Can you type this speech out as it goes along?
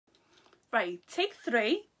Right, take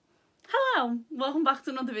 3. Hello, welcome back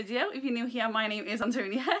to another video. If you're new here, my name is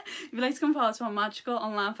Antonia. If you'd like to come part of our magical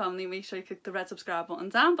online family, make sure you click the red subscribe button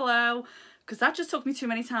down below, because that just took me too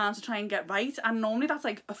many times to try and get right, and normally that's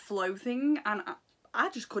like a flow thing, and I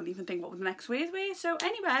just couldn't even think what the next words were. So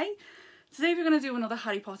anyway, today we're going to do another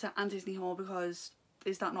Harry Potter and Disney haul, because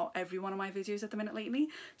is that not every one of my videos at the minute lately?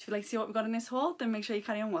 So if you'd like to see what we've got in this haul, then make sure you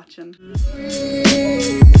carry on watching.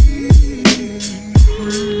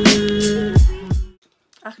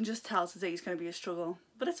 I can just tell today's going to be a struggle,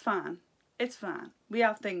 but it's fine. It's fine. We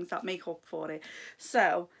have things that make up for it.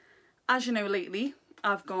 So, as you know, lately,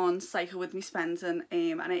 I've gone psycho with me spending,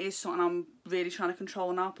 and it is something I'm really trying to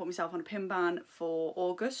control now. Put myself on a pin ban for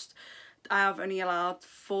August. I have only allowed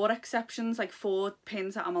 4 exceptions, like 4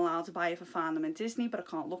 pins that I'm allowed to buy if I find them in Disney, but I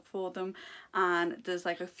can't look for them. And there's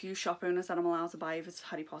like a few shop owners that I'm allowed to buy if it's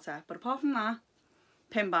Harry Potter. But apart from that,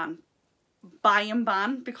 pin ban. Buy and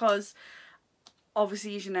ban, because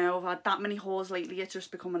obviously, as you know, I've had that many hauls lately, it's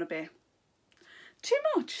just becoming a bit too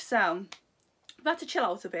much. So I've had to chill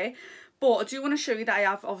out a bit. But I do want to show you that I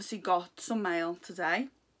have obviously got some mail today.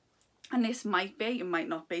 And this might be, it might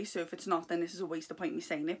not be. So if it's not, then this is a waste of point me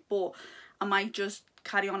saying it. But I might just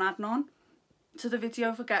carry on adding on to the video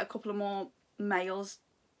if I get a couple of more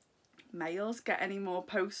get any more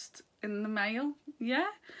posts in the mail. Yeah.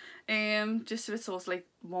 Just so it's sort of like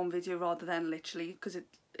one video rather than literally, because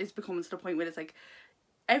it's becoming to the point where it's like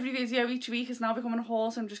every video each week is now becoming a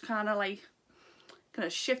haul. So I'm just kind of like gonna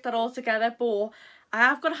shift that all together. But I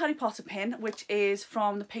have got a Harry Potter pin, which is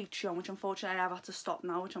from the Patreon, which unfortunately I have had to stop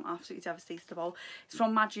now, which I'm absolutely devastated about. It's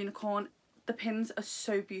from Mad Unicorn. The pins are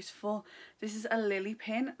so beautiful. This is a Lily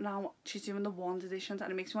pin. Now she's doing the wand editions, and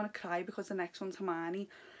it makes me want to cry because the next one's Hermione.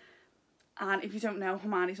 And if you don't know,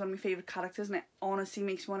 Hermione's one of my favourite characters, and it honestly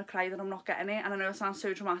makes me want to cry that I'm not getting it. And I know it sounds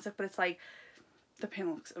so dramatic, but it's like, the pin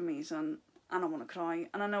looks amazing and I want to cry,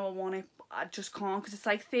 and I know I want it, but I just can't, because it's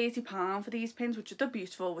like £30 for these pins, which they're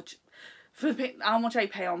beautiful, which for how much I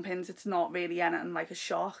pay on pins, it's not really anything like a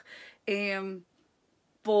shock.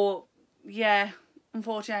 But yeah,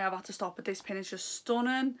 unfortunately I have had to stop, but this pin is just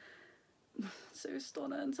stunning. So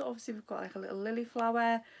stunning. So obviously we've got like a little lily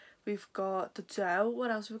flower, we've got the dough,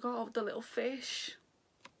 what else have we got? Oh, the little fish.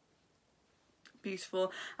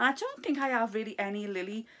 Beautiful. And I don't think I have really any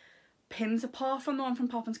lily pins apart from the one from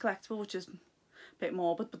Poppins Collectible, which is a bit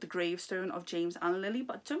morbid, but the gravestone of James and Lily.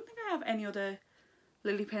 But I don't think I have any other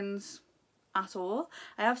lily pins at all.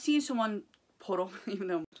 I have seen someone put up, even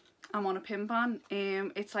though I'm on a pin ban,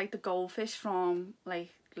 it's like the goldfish from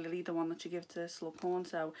like Lily, the one that you give to Slughorn.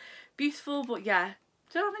 So beautiful. But yeah,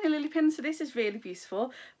 don't have any lily pins, so this is really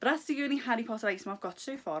beautiful. But that's the only Harry Potter item I've got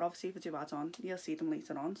so far. Obviously if I do add on, you'll see them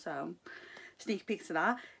later on, so sneak peek to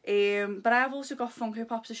that. But I have also got Funko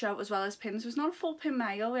Pops to show as well as pins. So it's not a full pin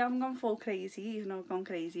mail. We haven't gone full crazy, even though I've gone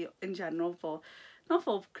crazy in general, but not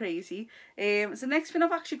full crazy. So the next pin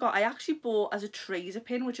I've actually got, I actually bought as a trader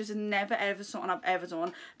pin, which is never ever something I've ever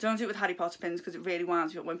done. Don't do it with Harry Potter pins, because it really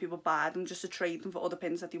winds me up when people buy them just to trade them for other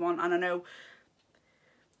pins that they want. And I know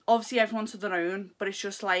obviously everyone's to their own, but it's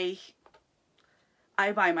just like,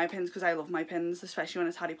 I buy my pins because I love my pins, especially when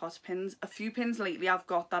it's Harry Potter pins. A few pins lately I've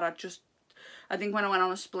got that I think when I went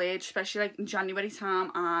on a splurge, especially like in January time,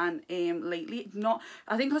 and lately,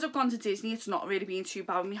 I think because I've gone to Disney, it's not really been too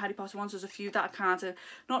bad with me Harry Potter ones. There's a few that I kind of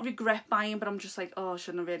not regret buying, but I'm just like, oh, I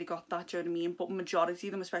shouldn't have really got that, do you know what I mean? But majority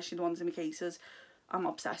of them, especially the ones in my cases, I'm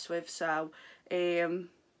obsessed with. So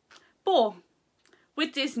but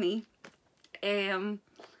with Disney,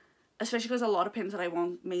 especially because a lot of pins that I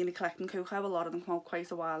want, mainly collecting Coco, a lot of them came out quite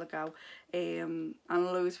a while ago, and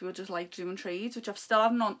loads of people just like doing trades, which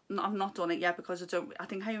I've not done it yet, because I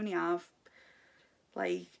think I only have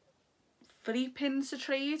like 3 pins to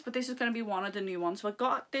trade, but this is going to be one of the new ones. So I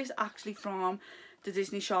got this actually from the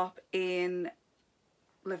Disney shop in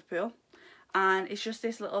Liverpool, and it's just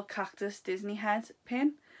this little cactus Disney head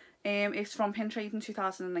pin. It's from Pin Trade in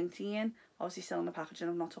 2019. Obviously still in the packaging,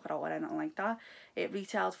 I've not took it out or anything like that. It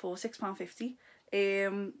retailed for £6.50.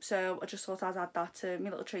 So I just thought I'd add that to my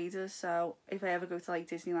little traders. So if I ever go to like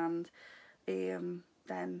Disneyland,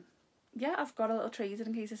 then yeah, I've got a little trader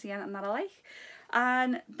in case I see anything that I like.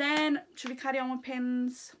 And then should we carry on with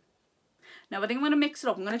pins? No, I think I'm going to mix it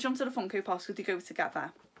up. I'm going to jump to the Funko Pops because they go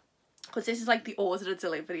together, because this is like the order of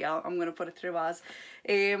delivery I'm going to put it through as.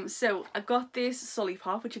 So I got this Sully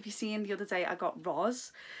Pop, which if you seen the other day I got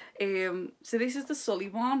Roz. So this is the Sully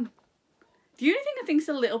one. The only thing I think's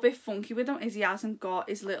a little bit funky with him is he hasn't got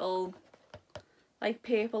his little like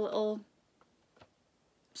purple little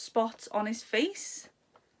spots on his face,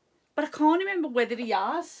 but I can't remember whether he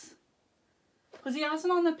has. because he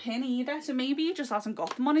hasn't on the pin either, so maybe he just hasn't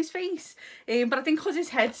got them on his face. But I think because his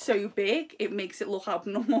head's so big, it makes it look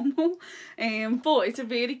abnormal. But it's a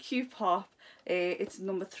really cute pop. It's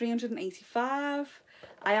number 385.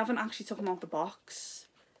 I haven't actually took them out the box,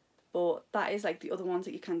 but that is like the other ones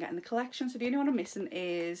that you can get in the collection. So the only one I'm missing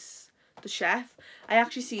is the chef. I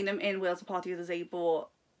actually seen him in Wales Apart the other day, but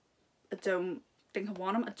I don't think I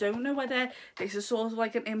want him. I don't know whether this is sort of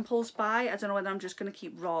like an impulse buy. I don't know whether I'm just going to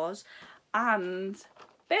keep Roz. And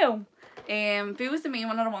Boo. Boo was the main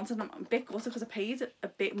one that I wanted. I'm a bit gutted because I paid a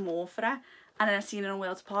bit more for it. And then I seen it in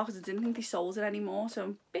Wales Apart because I didn't think they sold it anymore. So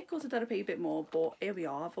I'm a bit gutted that I paid a bit more. But here we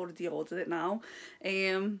are. I've already ordered it now.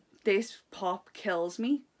 This pop kills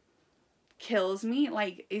me. Kills me.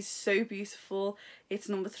 Like, it's so beautiful. It's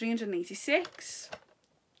number 386.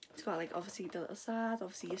 It's got like obviously the little sad.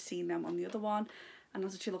 Obviously you've seen them on the other one. And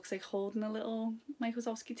that's what she looks like holding a little Mike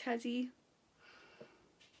Wazowski teddy.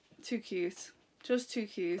 Too cute. Just too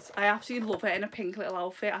cute. I absolutely love her in a pink little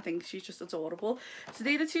outfit. I think she's just adorable. So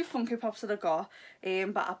they're the two Funko Pops that I got.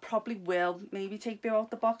 But I probably will maybe take Boo out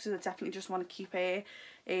the box, because I definitely just want to keep her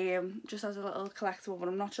just as a little collectible. But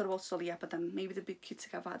I'm not sure about Sully yet, but then maybe they'd be cute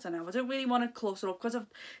together. I don't know. I don't really want to close it up because I've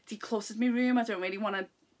decluttered my room. I don't really want to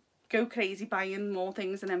go crazy buying more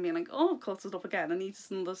things and then being like, oh, cluttered up again. I need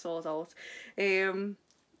to sort out.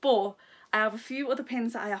 But I have a few other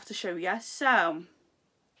pins that I have to show you. So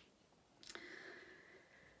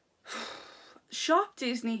Shop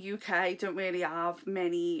Disney UK don't really have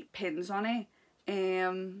many pins on it,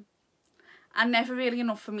 and never really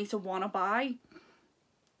enough for me to want to buy.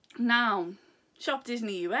 Now Shop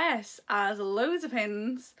Disney US has loads of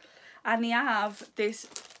pins, and they have this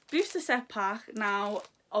booster set pack. Now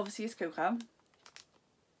obviously it's Coco,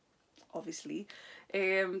 obviously.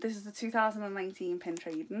 This is the 2019 pin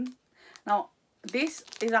trading. Now this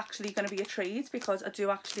is actually going to be a trade because I do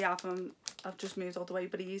actually have him. I've just moved all the way,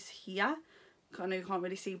 but he is here. I know you can't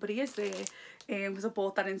really see, but he is there. Because I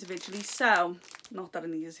bought that individually. So, not that I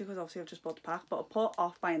needed to, because obviously I've just bought the pack. But I put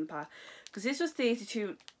off buying the pack because this was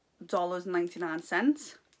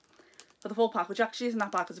 $32.99 for the full pack, which actually isn't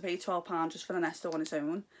that bad because I paid £12 just for the Nesto on its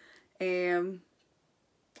own. I'm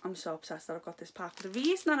so obsessed that I've got this pack. But the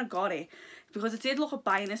reason that I got it is because I did look at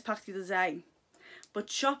buying this pack the other day. But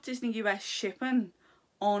Shop Disney US shipping,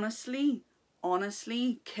 honestly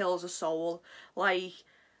kills a soul. Like,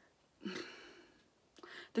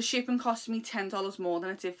 the shipping cost me $10 more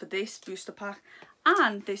than it did for this booster pack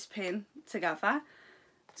and this pin together.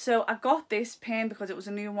 So I got this pin because it was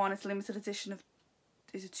a new one. It's a limited edition of,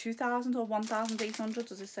 is it 2,000 or 1,800?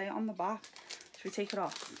 Does it say it on the back? Should we take it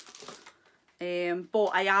off? But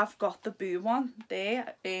I have got the Boo one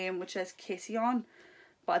there, which says Kitty on.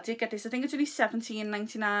 But I did get this. I think it's only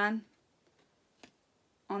 $17.99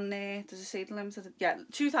 on there. Does it say the limited? Yeah,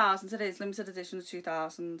 2,000 it is. Limited edition of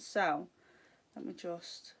 2,000. So let me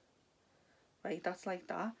just, right, that's like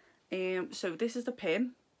that. So this is the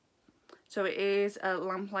pin. So it is a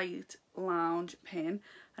Lamplight Lounge pin,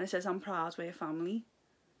 and it says I'm proud we're a family,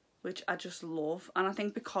 which I just love. And I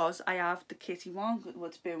think because I have the Kitty one,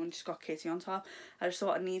 what's Boo and she's got Kitty on top, I just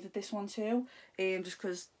thought I needed this one too, just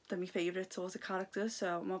because they're my favourite sort of characters,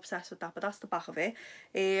 so I'm obsessed with that. But that's the back of it.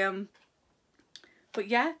 But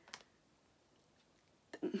yeah,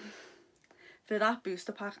 for that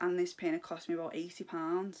booster pack and this pin, it cost me about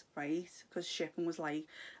 £80, right? Because shipping was like,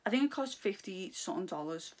 I think it cost $50 something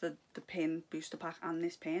for the pin booster pack and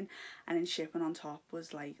this pin, and then shipping on top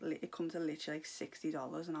was like, it comes to literally like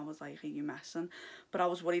 $60, and I was like, are you messing? But I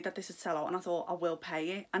was worried that this would sell out, and I thought, I will pay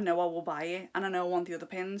it. I know I will buy it, and I know I want the other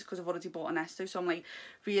pins because I've already bought a Nesto. So I'm like,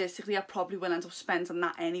 realistically, I probably will end up spending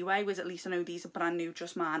that anyway, whereas at least I know these are brand new,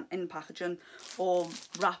 just mine, in packaging, all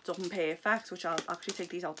wrapped up and perfect, which I'll actually take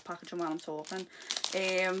these out the packaging while I'm talking.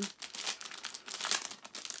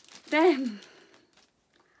 Then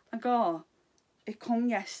I got, it come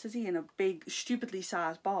yesterday in a big stupidly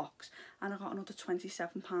sized box, and I got another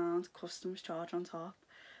 £27 customs charge on top.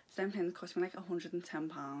 So them pins cost me like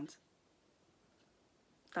 £110.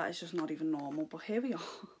 That is just not even normal, but here we are.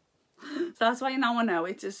 So that's why now I know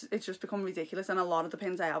it's just become ridiculous, and a lot of the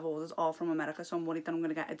pins I have ordered are from America, so I'm worried that I'm going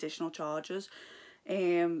to get additional charges.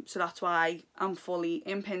 So that's why I'm fully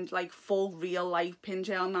in pin, like full real life pin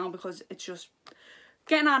jail now, because it's just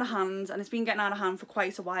getting out of hand, and it's been getting out of hand for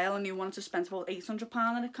quite a while, and you wanted to spend about £800,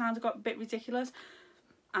 and it kind of got a bit ridiculous,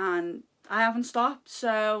 and I haven't stopped.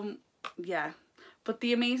 So yeah. But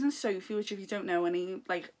the amazing Sophie, which if you don't know any,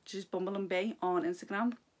 like, she's Bumble and Bee on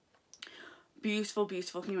Instagram, beautiful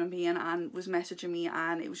human being, and was messaging me,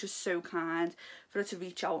 and it was just so kind for her to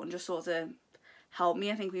reach out and just sort of help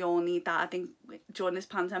me. I think we all need that. I think during this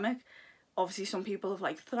pandemic, obviously some people have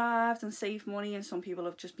like thrived and saved money, and some people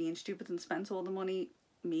have just been stupid and spent all the money.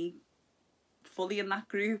 Me fully in that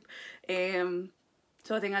group.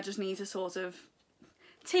 So I think I just need to sort of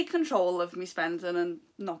take control of me spending and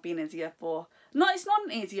not be an idiot. But no, it's not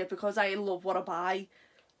an idiot, because I love what I buy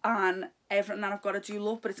and everything that I've got to do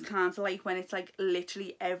love, but it's kind of like when it's like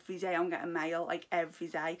literally every day I'm getting mail, like every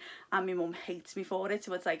day, and my mum hates me for it,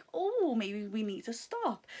 so it's like, oh, maybe we need to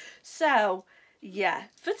stop. So yeah,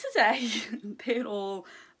 for today, they're all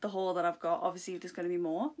the haul that I've got. Obviously there's going to be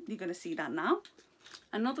more, you're going to see that now.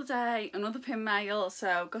 Another day, another pin mail. So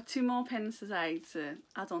I've got 2 more pins today to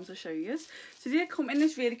add on to show you. So they come in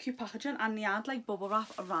this really cute packaging, and they had like bubble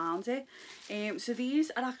wrap around it. So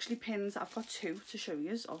these are actually pins. I've got 2 to show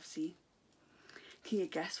you. Obviously, can you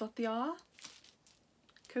guess what they are?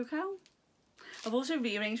 Coco. I've also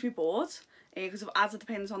rearranged my board because I've added the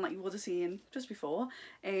pins on that you would have seen just before.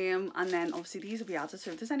 And then obviously these will be added.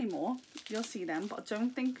 So if there's any more, you'll see them. But I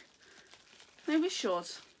don't think, maybe we should.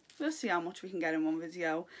 We'll see how much we can get in one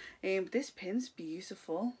video. This pin's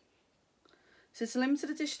beautiful. So it's a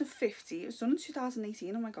limited edition of 50. It was done in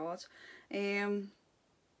 2018. Oh my god.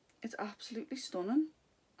 It's absolutely stunning.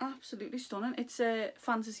 Absolutely stunning. It's a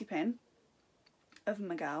fantasy pin of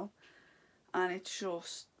Miguel, and it's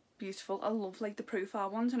just beautiful. I love like the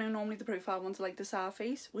profile ones. I know normally the profile ones are like the side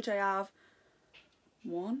face, which I have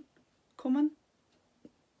 1 coming,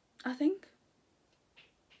 I think.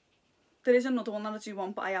 There is another one that I do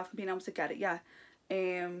want, but I haven't been able to get it yet.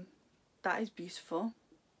 That is beautiful.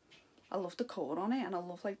 I love the colour on it, and I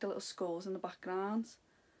love like the little skulls in the background.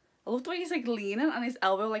 I love the way he's like leaning, and his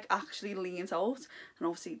elbow like actually leans out. And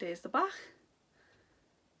obviously there's the back.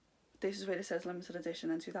 This is where it says limited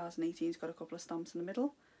edition in 2018. It's got a couple of stamps in the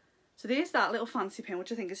middle. So there's that little fancy pin,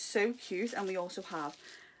 which I think is so cute. And we also have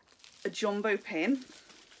a jumbo pin,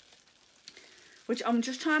 which I'm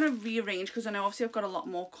just trying to rearrange, because I know obviously I've got a lot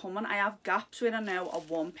more coming. I have gaps where I know are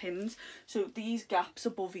 1 pins. So these gaps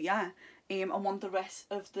above here, I want the rest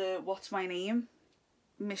of the what's my name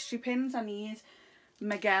mystery pins. I need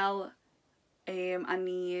Miguel, I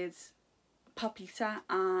need Papita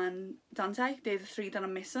and Dante. They're the 3 that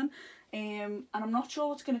I'm missing. And I'm not sure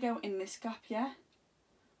what's going to go in this gap yet.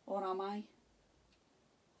 Or am I?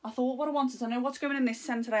 I thought what I wanted, I know what's going in this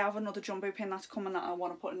centre. I have another jumbo pin that's coming that I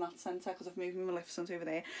want to put in that centre, because I've moved my Maleficent over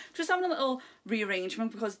there. Just having a little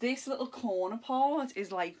rearrangement, because this little corner part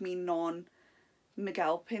is like me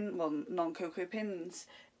non-Miguel pin, well, non-Coco pins.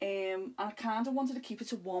 And I kind of wanted to keep it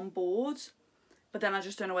to 1 board, but then I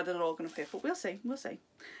just don't know whether they're all going to fit, but we'll see, we'll see.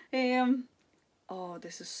 Oh,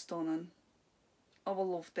 this is stunning. Oh, I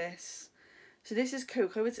love this. So this is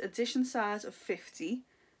Coco, it's edition size of 50.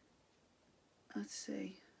 Let's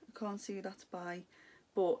see. I can't see who that's by,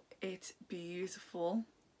 but it's beautiful.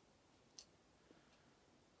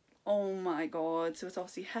 Oh my god. So it's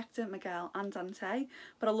obviously Hector, Miguel and Dante,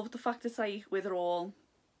 but I love the fact it's like where they're all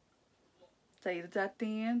say the dead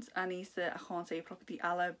things, and he's the, I can't say it properly,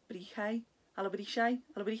 Alabriche.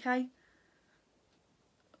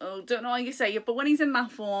 Oh, don't know how you say it, but when he's in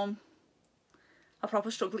that form, I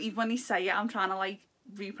proper struggle. Even when he say it, I'm trying to like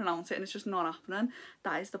repronounce it and it's just not happening.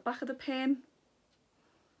 That is the back of the pin.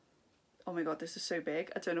 Oh my god, this is so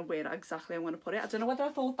big. I don't know where exactly I'm going to put it. I don't know whether I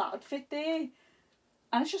thought that would fit there.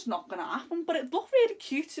 And it's just not going to happen. But it looked really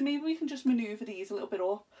cute, so maybe we can just manoeuvre these a little bit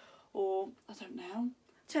up. Or, I don't know.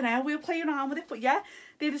 We'll play around with it. But yeah,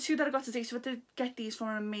 they're the 2 that I got today. So I did get these from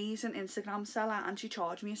an amazing Instagram seller. And she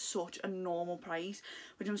charged me such a normal price,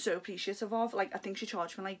 which I'm so appreciative of. Like, I think she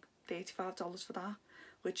charged me like $35 for that,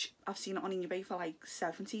 which I've seen it on eBay for like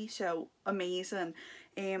 70. So amazing.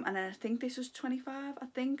 And then I think this was 25, I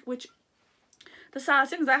think, which... The size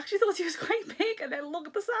things, I actually thought he was quite big, and then look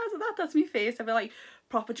at the size of that. That's my face. I feel like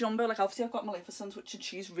proper jumbo. Like obviously I've got Maleficent, which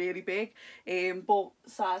she's really big, but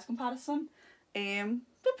size comparison, they're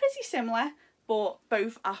pretty similar, but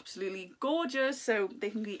both absolutely gorgeous. So they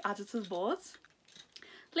can be added to the boards.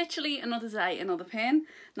 Literally another day, another pin.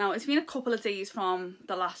 Now it's been a couple of days from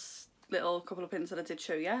the last little couple of pins that I did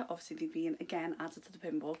show you. Obviously they've been again added to the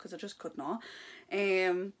pin board because I just could not.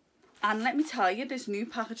 And let me tell you, this new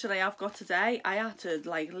package that I have got today, I had to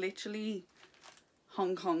like literally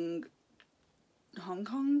Donkey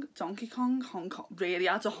Kong, Hong Kong, really,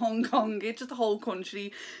 I had to Hong Kong it, just the whole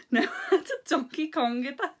country. No, I had to Donkey Kong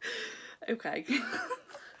it. Okay.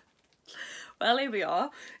 Well, here we are.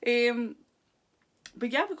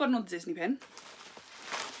 But yeah, we've got another Disney pin.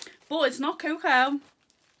 But it's not Coco.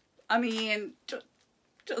 I mean, just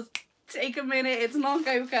take a minute, it's not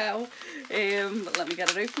Coco. Let me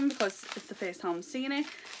get it open because it's the first time I'm seeing it.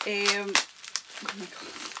 Oh my god.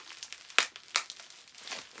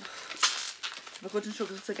 difficult and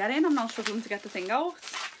struggled to get in. I'm now struggling to get the thing out.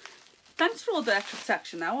 Thanks for all the extra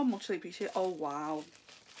protection now. I muchly appreciate it. Oh, wow.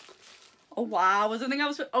 Oh, wow. I don't think I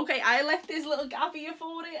was... Okay, I left this little gap here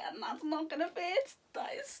for it, and that's not going to fit. That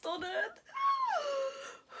is stunning.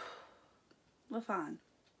 We're fine.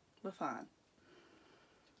 We're fine.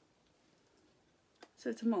 So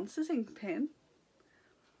it's a Monsters Inc. pin.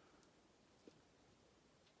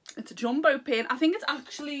 It's a jumbo pin. I think it's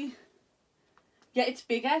actually... Yeah, it's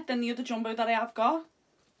bigger than the other jumbo that I have got.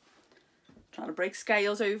 Trying to break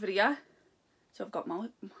scales over here. So I've got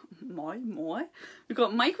we've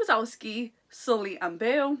got Mike Wazowski, Sully and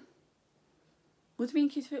Boo. Would have been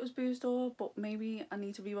cute if it was Boo's door, but maybe I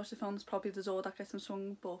need to rewatch the film. It's probably the door that gets them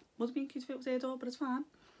sung, but would have been cute if it was their door, but it's fine.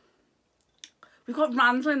 We've got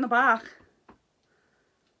Randall in the back.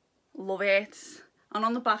 Love it. And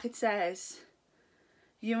on the back it says,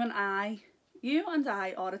 you and I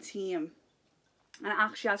are a team. And it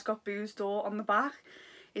actually has got Boo's door on the back.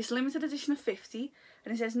 It's limited edition of 50.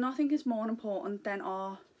 And it says, nothing is more important than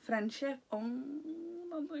our friendship. Oh,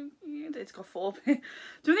 it's got 4 pin.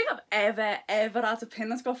 Do you think I've ever had a pin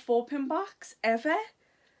that's got 4 pin backs? Ever?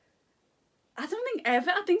 I don't think ever.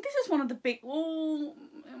 I think this is one of the big... Oh,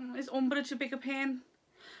 is Umbridge a bigger pin?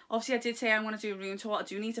 Obviously, I did say I want to do a room tour. I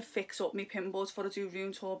do need to fix up my pin boards for a do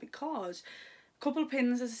room tour because a couple of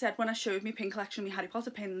pins, as I said, when I showed my pin collection, my Harry Potter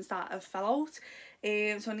pins that have fell out.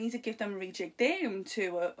 So I need to give them a rejig them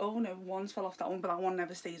to oh no, one's fell off that one, but that one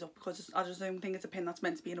never stays up because I just don't think it's a pin that's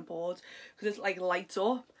meant to be in a board because it's like lights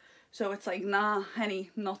up. So it's like, nah,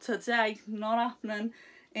 Henny, not today, not happening.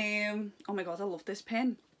 Oh my god, I love this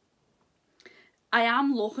pin. I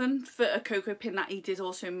am looking for a Coco pin that he did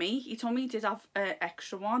also make. He told me he did have an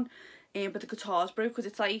extra one, but the guitars broke because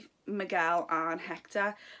it's like Miguel and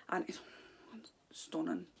Hector, and it's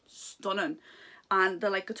stunning, stunning. And the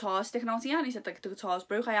like guitars sticking out here, and he said like the guitars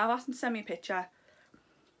broke. I have asked him to send me a picture.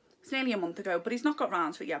 It's nearly a month ago, but he's not got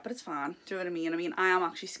round to it yet, but it's fine. Do you know what I mean? I mean, I am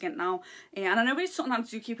actually skint now. And I know it's something I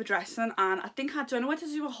do keep addressing, and I think I don't know whether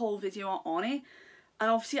to do a whole video on it. And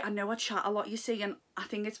obviously, I know I chat a lot, you see, and I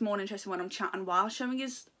think it's more interesting when I'm chatting while showing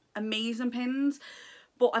his amazing pins.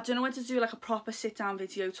 But I don't know whether to do like a proper sit-down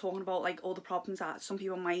video talking about like all the problems that some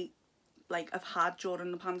people might like have had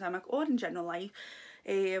during the pandemic or in general life.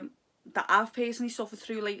 That I've personally suffered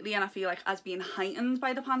through lately, and I feel like as being heightened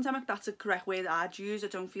by the pandemic. That's a correct word I'd use. I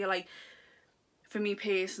don't feel like, for me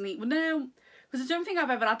personally, well no, because I don't think I've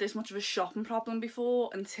ever had this much of a shopping problem before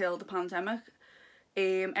until the pandemic.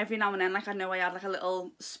 Every now and then, like I know I had like a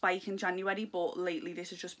little spike in January, but lately this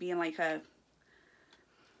has just been like a...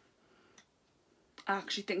 I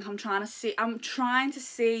actually think I'm trying to see how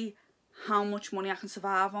much money I can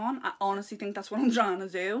survive on. I honestly think that's what I'm trying to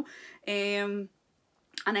do.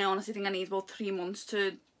 And I honestly think I need about 3 months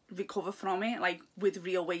to recover from it, like with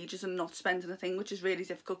real wages and not spending a thing, which is really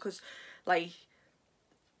difficult because like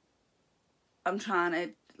I'm trying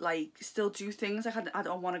to like still do things. Like I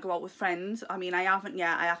don't want to go out with friends. I mean, I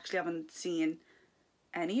actually haven't seen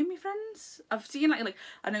any of my friends. I've seen like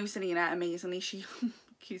I know Selena amazingly, she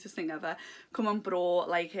cutest thing ever, come and brought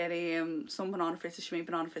like her some banana fritters. She made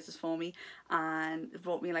banana fritters for me and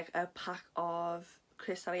brought me like a pack of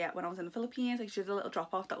crisps that I ate when I was in the Philippines. Like she did a little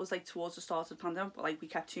drop off that was like towards the start of the pandemic, but like we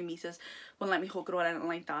kept 2 meters, wouldn't let me hug her or anything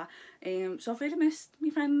like that. So I've really missed my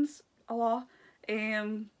friends a lot.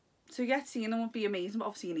 So yeah, seeing them would be amazing, but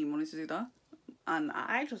obviously you need money to do that. And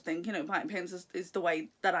I just think, you know, buying pins is the way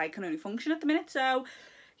that I can only function at the minute. So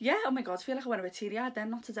yeah, oh my god, I feel like I went a bit teary-eyed then,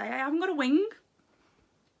 not today. I haven't got a wing.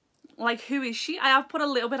 Like, who is she? I have put a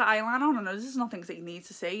little bit of eyeliner on. I know this is not things that you need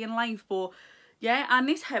to see in life, but yeah, and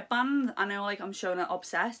this headband, I know like I'm showing it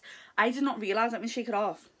obsessed. I did not realise, let me shake it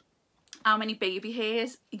off, how many baby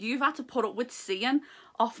hairs you've had to put up with seeing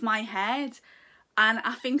off my head. And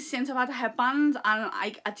I think since I've had a headband, and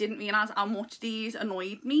I didn't realise how much these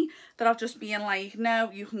annoyed me, that I've just been like, no,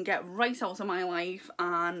 you can get right out of my life.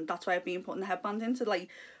 And that's why I've been putting the headband in, to like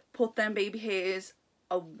put them baby hairs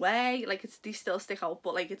away. Like they still stick out,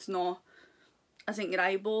 but like it's not as in your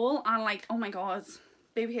eyeball. And like, oh my god,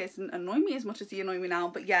 baby hairs didn't annoy me as much as they annoy me now.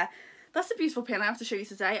 But yeah, that's a beautiful pin I have to show you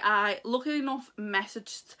today. I luckily enough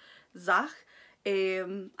messaged Zach.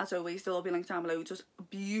 As always, they'll all be linked down below. Just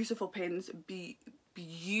beautiful pins,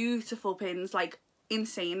 beautiful pins, like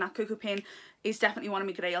insane. That Coco pin is definitely one of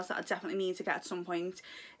my grails that I definitely need to get at some point.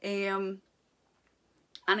 And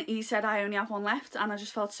he said I only have one left, and I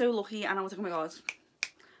just felt so lucky, and I was like, oh my god,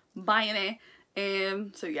 buying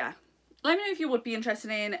it. So yeah, let me know if you would be interested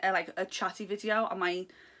in like a chatty video. I might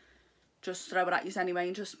just throw it at you anyway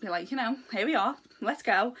and just be like, you know, here we are, let's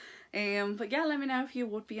go. But yeah, let me know if you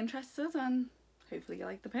would be interested, and hopefully you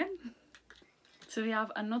like the pin. So we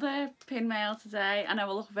have another pin mail today. I know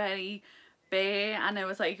I look very bare. I know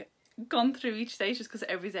it's like gone through each day just because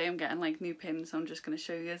every day I'm getting like new pins, so I'm just going to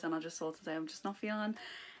show you, and I just thought today I'm just not feeling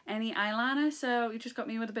any eyeliner, so you just got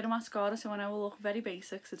me with a bit of mascara, so I know I will look very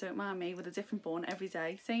basic, so don't mind me, with a different bun every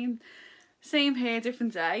day. Same here,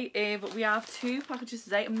 different day. But we have 2 packages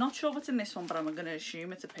today. I'm not sure what's in this one, but I'm going to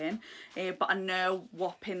assume it's a pin. But I know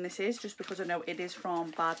what pin this is just because I know it is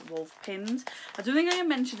from Bad Wolf Pins. I don't think I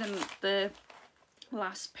mentioned in the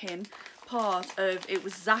last pin part of it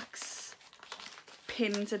was Zach's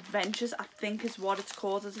Pins Adventures, I think is what it's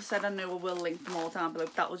called. As I said, I know I will link them all down below.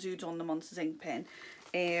 That was who done the Monsters Inc. pin.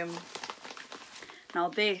 Now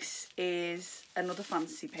this is another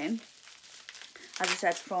fantasy pin. As I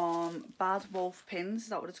said, from Bad Wolf Pins, is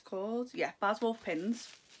that what it's called? Yeah, Bad Wolf Pins.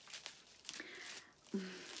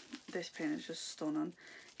 This pin is just stunning.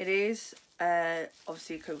 It is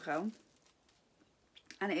obviously Coco,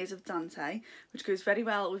 and it is of Dante, which goes very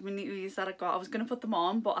well with my new ears that I got. I was going to put them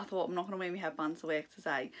on, but I thought I'm not going to wear my headband to work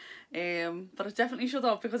today. But I definitely should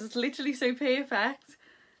have, because it's literally so perfect.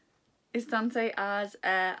 It's Dante as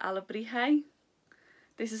Alabrije.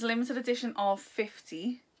 This is limited edition of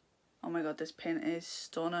 50. Oh my god, this pin is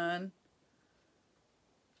stunning.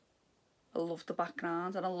 I love the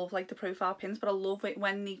background, and I love like the profile pins, but I love it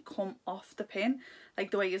when they come off the pin.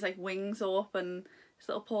 Like the way his like wings up and his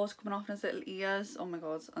little paws coming off and his little ears. Oh my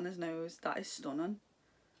god, and his nose. That is stunning.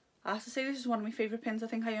 I have to say this is one of my favourite pins I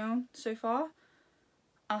think I own so far.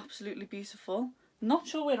 Absolutely beautiful. Not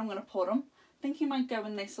sure where I'm going to put him. I think he might go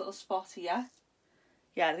in this little spot here.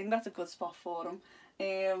 Yeah, I think that's a good spot for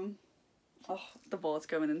him. Oh, the board's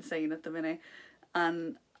going insane at the minute,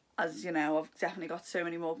 and as you know, I've definitely got so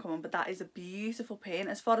many more coming, but that is a beautiful pin.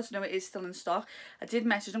 As far as I know, it is still in stock. I did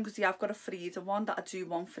message them because I've got a Frida one that I do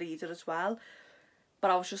want Frida as well, but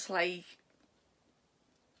I was just like,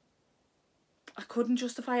 I couldn't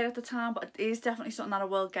justify it at the time, but it is definitely something that I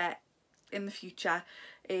will get in the future,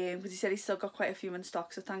 because he said he's still got quite a few in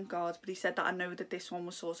stock, so thank God. But he said that I know that this one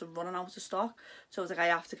was sort of running out of stock, so I was like, I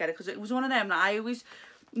have to get it, because it was one of them that I always,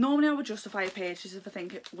 normally I would justify a purchase if I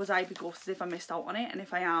think, was I be gutted if I missed out on it, and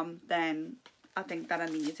if I am, then I think that I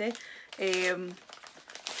need it.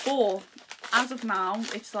 But as of now,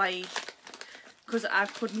 it's like, because I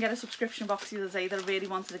couldn't get a subscription box the other day that I really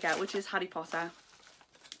wanted to get, which is Harry Potter,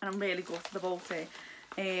 and I'm really gutted about it.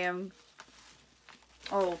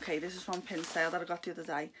 Oh, okay, this is from Pin Sale that I got the other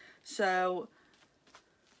day. So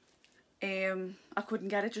I couldn't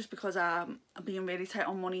get it just because I'm being really tight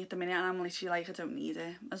on money at the minute, and I'm literally like, I don't need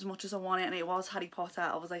it as much as I want it. And it was Harry Potter.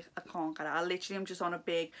 I was like, I can't get it. I literally am just on a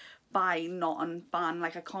big buy nothing ban.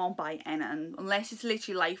 Like, I can't buy anything unless it's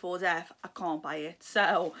literally life or death. I can't buy it.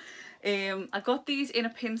 So I got these in a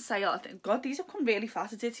Pin Sale. I think, God, these have come really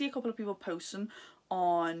fast. I did see a couple of people posting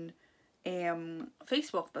on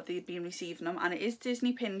Facebook that they've been receiving them, and it is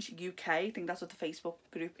Disney Pins UK. I think that's what the Facebook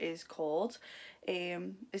group is called.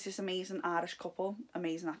 It's this amazing Irish couple,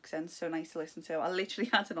 amazing accents, so nice to listen to. I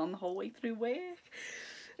literally had it on the whole way through work.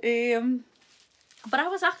 But I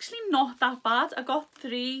was actually not that bad. I got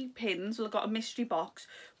 3 pins. Well, I got a mystery box,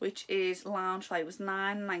 which is Lounge Flight. It was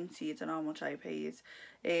 £9.90. I don't know how much I paid.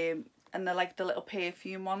 And they're like the little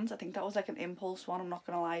perfume ones. I think that was like an impulse one, I'm not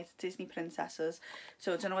going to lie. It's Disney Princesses.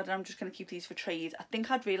 So I don't know whether I'm just going to keep these for trade. I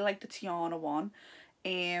think I'd really like the Tiana one.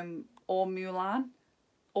 Or Mulan.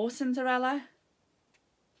 Or Cinderella.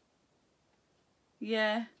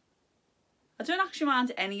 Yeah. I don't actually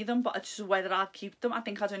mind any of them, but it's just whether I'll keep them. I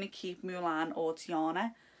think I'd only keep Mulan or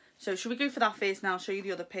Tiana. So should we go for that first now? I'll show you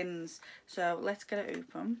the other pins. So let's get it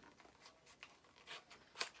open.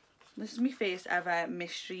 This is my first ever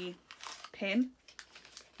mystery pin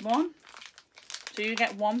one. So you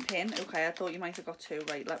get 1 pin. Okay, I thought you might have got 2.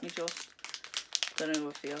 Right, let me just, don't know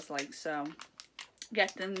what it feels like. So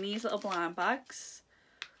get them these little blind bags.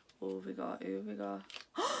 Who have we got? Yay, we got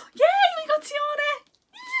Tiana!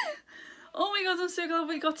 Yeah! Oh my god, I'm so glad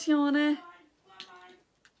we got Tiana.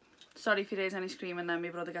 Sorry if there's any screaming then, my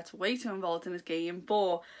brother gets way too involved in his game,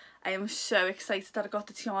 but I am so excited that I got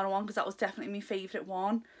the Tiana one, because that was definitely my favourite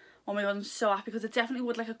one. Oh my god, I'm so happy, because I definitely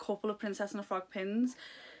would like a couple of Princess and the Frog pins,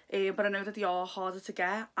 but I know that they are harder to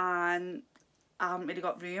get, and I haven't really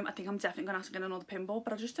got room. I think I'm definitely going to have to get another pin board,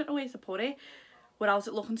 but I just don't know where to put it without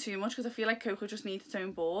it looking too much, because I feel like Coco just needs its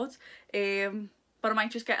own board. But I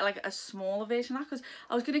might just get like a smaller version of that, because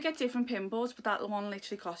I was going to get different pin boards, but that one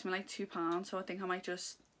literally cost me like £2, so I think I might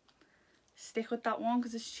just stick with that one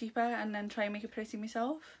because it's cheaper, and then try and make it pretty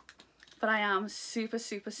myself. But I am super,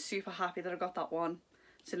 super, super happy that I got that one.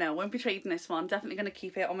 So no, I won't be trading this one. Definitely going to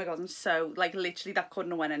keep it. Oh my god, I'm so, like, literally that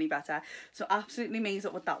couldn't have went any better. So absolutely amazed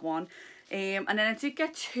up with that one. And then I did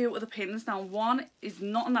get 2 other pins. Now one is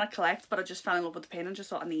nothing that I collect, but I just fell in love with the pin and just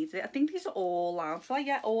thought I needed it. I think these are all Loungefly.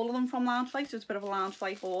 Yeah, all of them from Loungefly. So it's a bit of a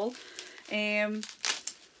Loungefly haul. I'm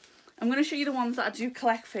going to show you the ones that I do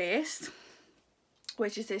collect first,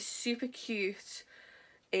 which is this super cute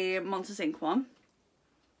Monsters Inc. one.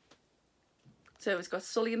 So it's got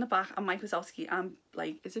Sully in the back and Mike Wazowski and,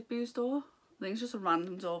 like, is it Boo's door? I think it's just a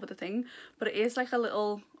random door with a thing. But it is like a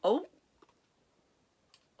little... Oh,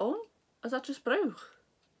 has that just broke?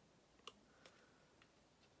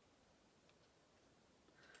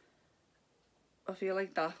 I feel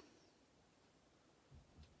like that.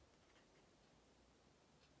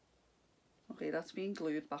 Okay, that's being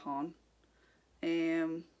glued back on.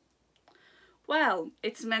 Well,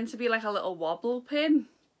 it's meant to be like a little wobble pin.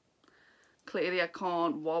 Clearly I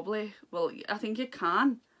can't wobble it. Well, I think you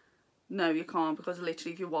can. No, you can't, because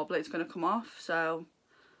literally if you wobble it, it's going to come off. So,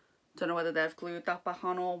 don't know whether they've glued that back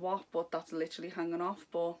on or what, but that's literally hanging off.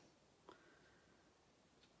 But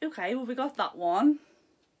okay, well, we got that one.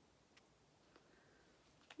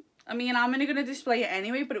 I mean, I'm only going to display it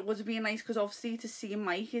anyway, but it would have been nice because obviously to see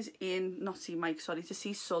Mike is in, not see Mike, sorry, to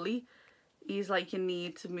see Sully, he's like, you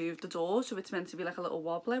need to move the door, so it's meant to be like a little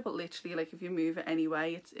wobbler, but literally, like, if you move it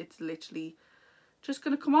anyway, it's literally just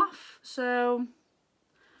going to come off. So,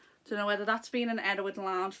 don't know whether that's been an error with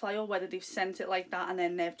Loungefly or whether they've sent it like that and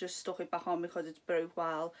then they've just stuck it back on because it's broke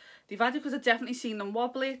while they've had it, because I've definitely seen them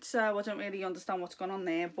wobble it, so I don't really understand what's going on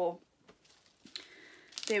there, but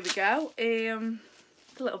there we go.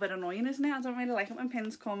 It's a little bit annoying, isn't it? I don't really like it when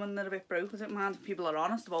pins come and they're a bit broke. I don't mind if people are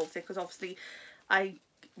honest about it, because obviously I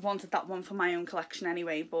wanted that one for my own collection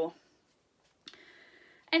anyway. But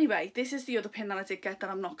anyway, this is the other pin that I did get that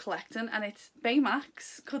I'm not collecting, and it's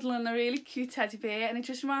Baymax cuddling a really cute teddy bear, and it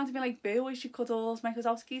just reminds me like Boo as she cuddles Mike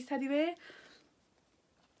Wazowski's teddy bear.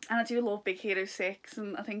 And I do love Big Hero 6,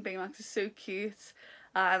 and I think Baymax is so cute.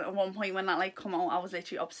 At one point when that like come out, I was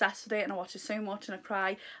literally obsessed with it, and I watched it so much, and I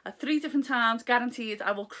cry at 3 different times, guaranteed.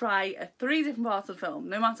 I will cry at 3 different parts of the film,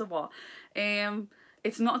 no matter what.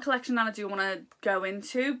 It's not a collection that I do want to go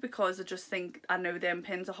into, because I just think, I know them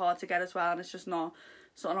pins are hard to get as well, and it's just not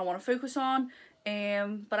something I want to focus on.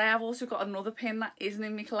 But I have also got another pin that isn't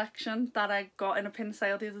in my collection that I got in a pin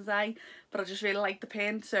sale the other day, but I just really like the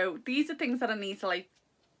pin. So these are things that I need to like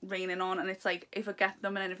rein in on, and it's like, if I get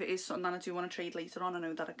them, and then if it is something that I do want to trade later on, I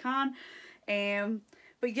know that I can.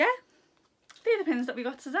 But yeah, they're the pins that we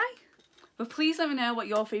got today. But please let me know what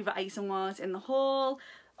your favourite item was in the haul.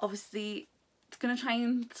 Obviously it's going to try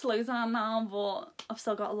and slow down now, but I've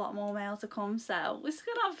still got a lot more mail to come, so we're still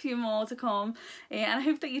going to have a few more to come. And I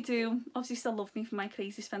hope that you do obviously still love me for my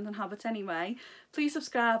crazy spending habits anyway. Please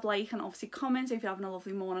subscribe, like, and obviously comment if you're having a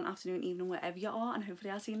lovely morning, afternoon, evening, wherever you are, and hopefully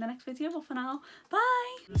I'll see you in the next video. But for now,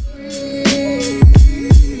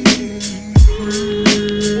 bye!